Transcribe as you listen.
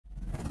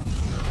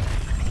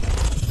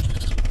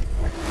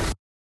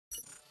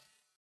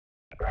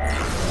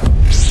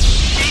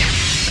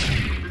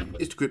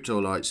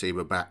Crypto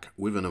Lightsaber back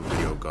with another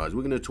video, guys.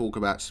 We're going to talk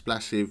about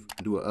Splassive,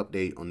 do an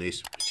update on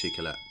this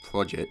particular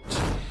project.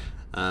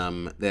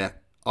 There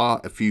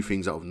are a few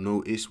things that I've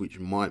noticed which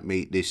might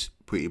make this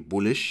pretty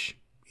bullish.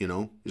 You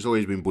know, it's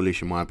always been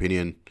bullish in my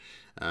opinion.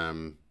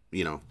 You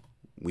know,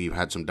 we've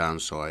had some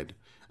downside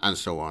and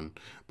so on,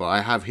 but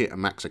I have hit a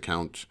max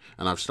account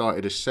and I've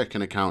started a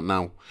second account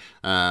now.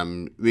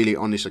 Really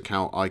on this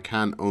account I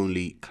can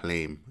only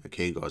claim,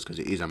 okay guys, because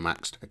it is a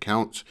maxed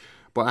account,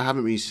 but I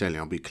haven't been selling.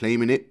 I'll be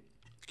claiming it,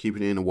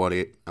 keeping it in a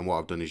wallet, and what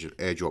I've done is just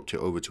airdropped it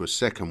over to a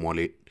second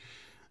wallet,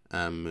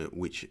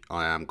 which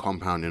I am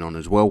compounding on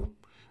as well,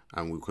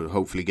 and we could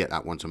hopefully get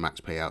that one to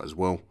max payout as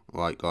well.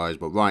 Right guys,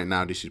 but right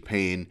now this is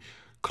paying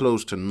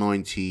close to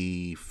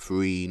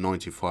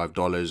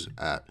 $95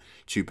 at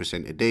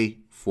 2% a day,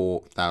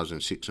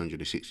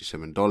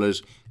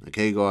 $4,667.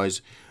 Okay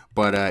guys,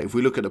 but if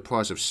we look at the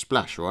price of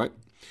Splash, right,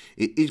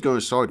 it is going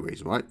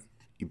sideways, right?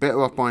 You're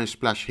better off buying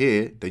Splash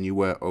here than you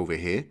were over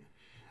here,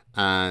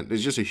 and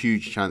there's just a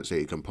huge chance that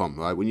it can pump,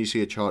 right? When you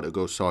see a chart that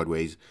goes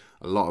sideways,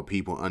 a lot of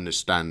people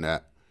understand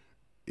that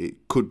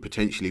it could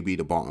potentially be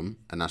the bottom,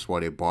 and that's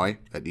why they buy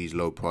at these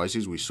low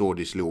prices. We saw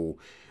this little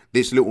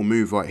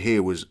move right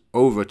here was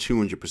over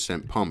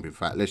 200% pump. In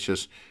fact, let's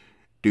just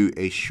do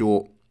a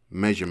short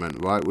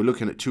measurement, right? We're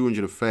looking at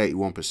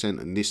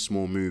 231%, and this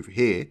small move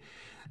here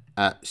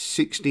at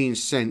 16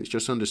 cents,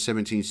 just under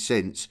 17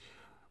 cents.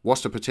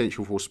 What's the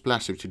potential for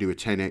Splassive to do a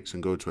 10x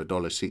and go to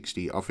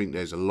 $1.60? I think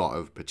there's a lot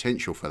of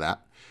potential for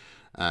that.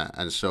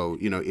 And so,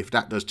 you know, if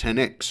that does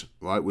 10x,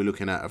 right, we're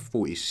looking at a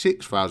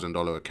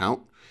 $46,000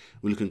 account.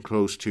 We're looking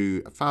close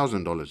to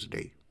 $1,000 a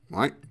day,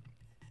 right?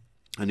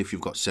 And if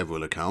you've got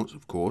several accounts,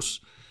 of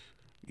course,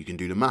 you can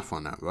do the math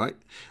on that, right?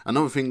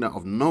 Another thing that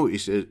I've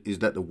noticed is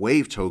that the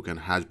wave token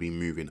has been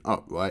moving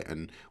up, right?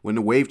 And when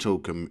the wave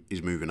token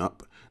is moving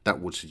up, that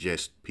would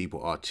suggest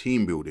people are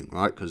team building,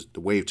 right? Because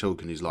the wave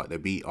token is like the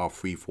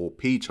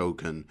BR34P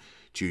token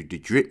to the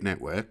drip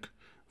network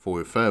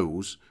for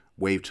referrals.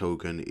 Wave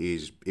token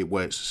is, it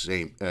works the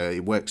same.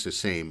 It works the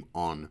same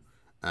on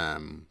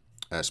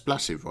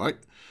Splassive, right?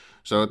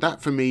 So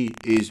that for me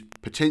is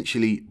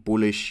potentially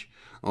bullish.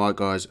 All right,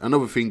 guys.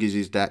 Another thing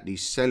is that the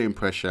selling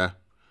pressure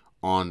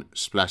on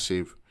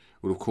Splassive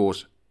will, of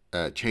course,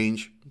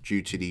 change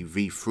due to the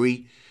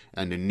V3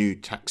 and the new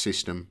tax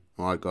system.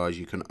 All right, guys.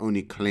 You can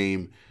only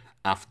claim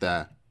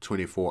after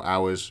 24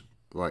 hours.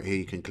 Right here,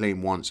 you can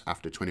claim once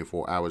after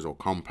 24 hours or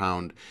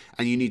compound,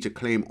 and you need to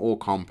claim or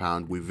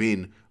compound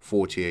within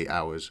 48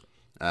 hours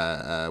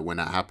when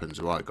that happens.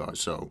 All right, guys.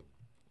 So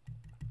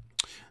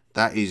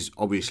that is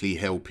obviously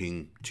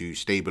helping to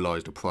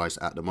stabilize the price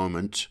at the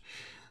moment.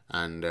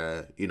 And,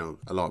 you know,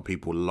 a lot of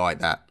people like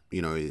that.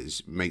 You know,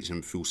 it makes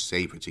them feel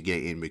safer to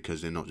get in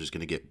because they're not just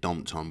going to get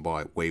dumped on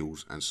by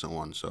whales and so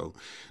on. So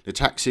the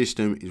tax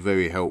system is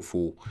very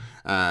helpful.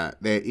 There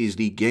is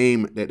the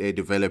game that they're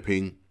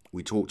developing.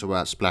 We talked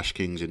about Splash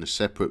Kings in a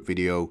separate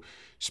video.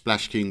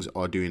 Splash Kings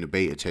are doing the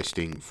beta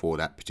testing for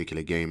that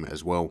particular game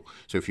as well.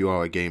 So if you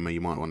are a gamer,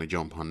 you might want to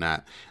jump on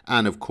that.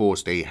 And of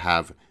course, they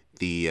have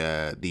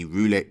the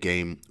roulette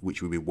game,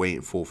 which we've been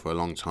waiting for a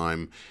long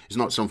time. It's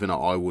not something that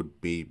I would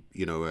be,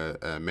 you know,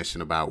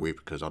 messing about with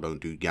because I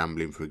don't do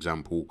gambling, for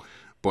example.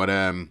 But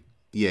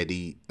yeah,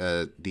 the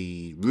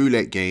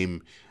roulette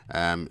game,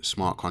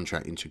 smart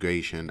contract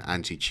integration,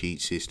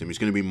 anti-cheat system is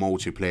going to be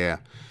multiplayer.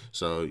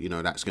 So, you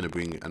know, that's going to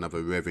bring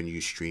another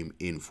revenue stream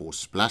in for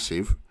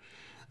Splassive.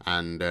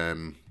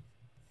 And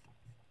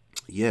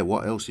yeah,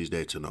 what else is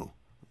there to know?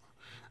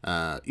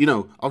 You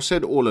know, I've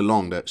said all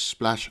along that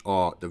Splash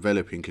are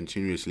developing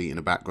continuously in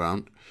the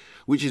background,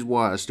 which is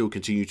why I still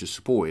continue to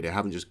support it. They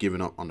haven't just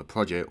given up on the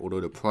project,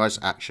 although the price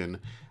action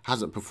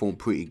hasn't performed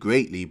pretty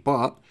greatly.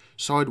 But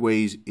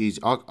sideways is,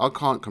 I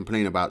can't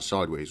complain about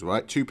sideways,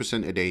 right?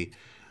 2% a day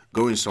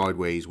going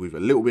sideways with a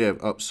little bit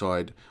of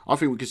upside. I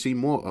think we could see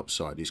more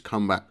upside. It's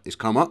come back, it's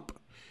come up,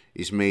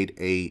 it's made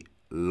a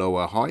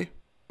lower high,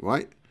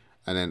 right?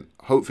 And then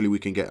hopefully we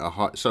can get a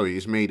high, sorry,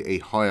 it's made a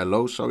higher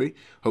low, sorry.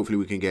 Hopefully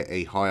we can get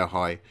a higher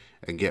high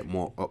and get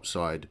more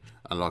upside.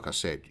 And like I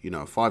said, you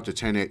know, 5 to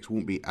 10x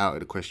won't be out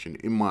of the question,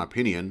 in my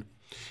opinion.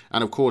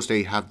 And of course,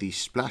 they have these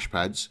splash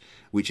pads,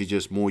 which is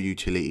just more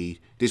utility.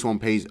 This one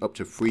pays up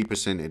to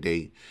 3% a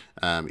day.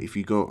 If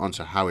you go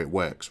onto how it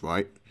works,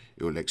 right,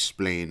 it will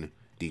explain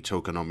the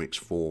tokenomics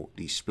for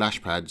the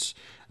splash pads.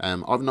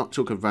 I've not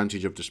took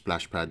advantage of the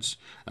splash pads.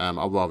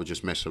 I'd rather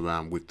just mess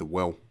around with the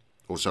well,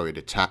 or sorry,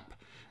 the tap.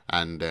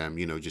 And,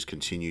 you know, just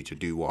continue to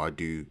do what I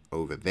do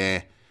over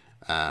there,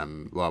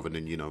 rather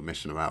than, you know,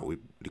 messing around with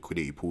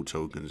liquidity pool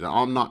tokens.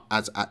 I'm not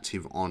as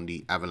active on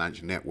the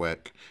Avalanche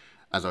network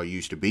as I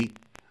used to be.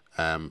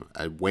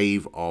 A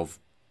wave of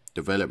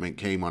development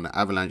came on the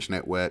Avalanche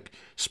network.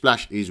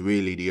 Splash is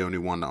really the only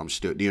one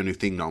that the only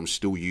thing that I'm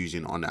still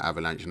using on the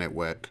Avalanche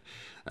network.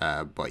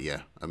 But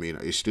yeah, I mean,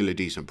 it's still a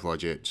decent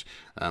project.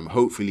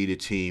 Hopefully the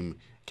team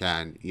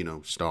can, you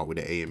know, start with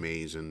the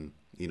AMAs and,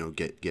 you know,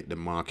 get the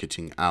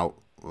marketing out.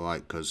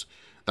 Right, because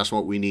that's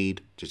what we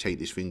need to take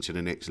this thing to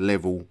the next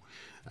level.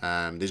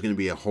 There's going to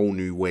be a whole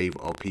new wave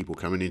of people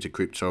coming into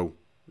crypto.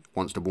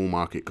 once the bull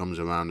market comes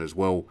around as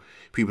well.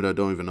 People that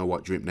don't even know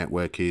what drip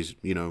network is,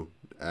 you know,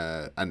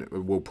 and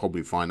we'll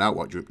probably find out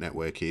what drip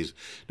network is,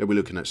 they'll be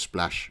looking at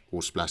Splash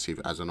or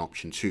Splassive as an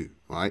option too,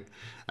 right?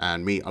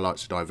 And me, I like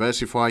to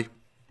diversify.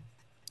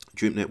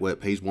 Drip network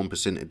pays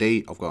 1% a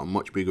day. I've got a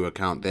much bigger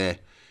account there.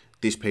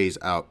 This pays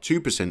out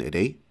 2% a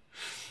day.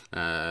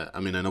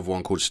 I'm in another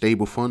one called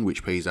Stable Fund,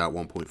 which pays out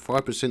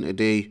 1.5% a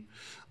day.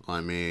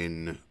 I'm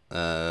in,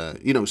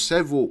 you know,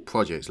 several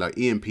projects like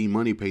EMP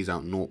Money pays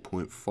out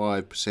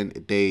 0.5% a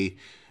day,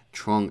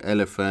 Trong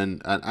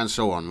Elephant, and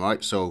so on,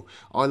 right? So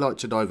I like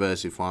to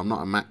diversify. I'm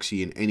not a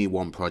maxi in any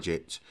one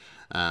project,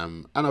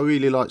 and I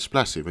really like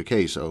Splassive.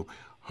 Okay, so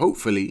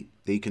hopefully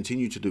they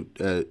continue to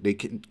do, they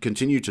can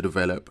continue to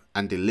develop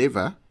and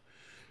deliver.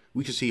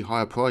 We can see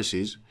higher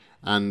prices,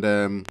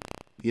 and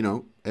you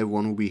know,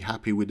 everyone will be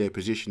happy with their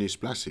position in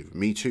Splassive.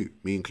 Me too,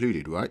 me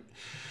included, right?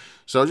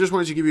 So I just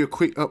wanted to give you a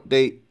quick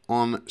update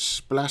on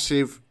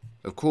Splassive.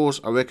 Of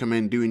course, I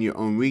recommend doing your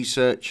own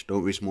research.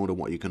 Don't risk more than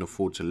what you can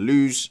afford to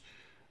lose.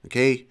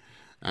 Okay,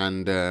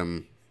 and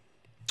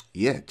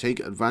yeah, take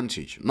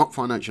advantage. Not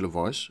financial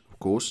advice, of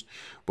course,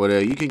 but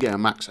you can get a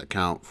max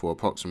account for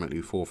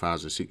approximately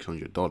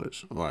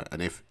 $4,600. Right,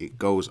 and if it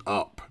goes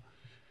up,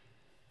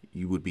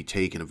 you would be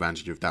taking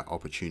advantage of that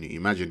opportunity.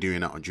 Imagine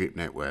doing that on Drip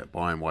Network,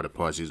 buying while the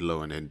price is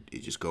low, and then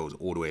it just goes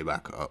all the way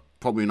back up.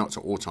 Probably not to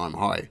all-time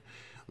high,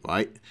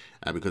 right?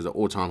 Because the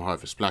all-time high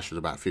for Splash was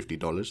about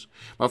 $50.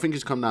 But I think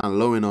it's come down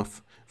low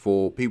enough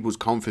for people's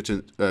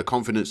confidence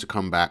to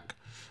come back.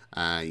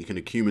 You can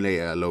accumulate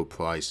at a low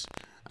price,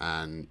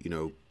 and you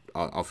know,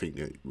 I think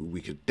that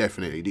we could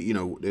definitely, you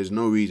know, there's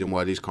no reason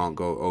why this can't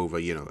go over,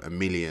 you know, 1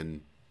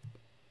 million,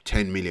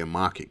 10 million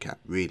market cap,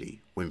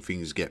 really, when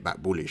things get back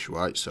bullish,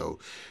 right? So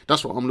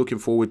that's what I'm looking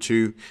forward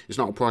to. It's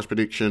not a price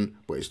prediction,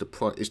 but it's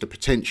the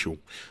potential.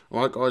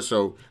 All right, guys.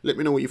 So let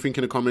me know what you think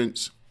in the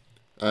comments.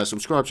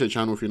 Subscribe to the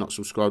channel if you're not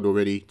subscribed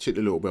already. Tick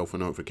the little bell for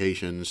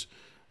notifications,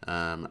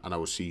 and I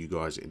will see you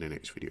guys in the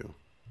next video.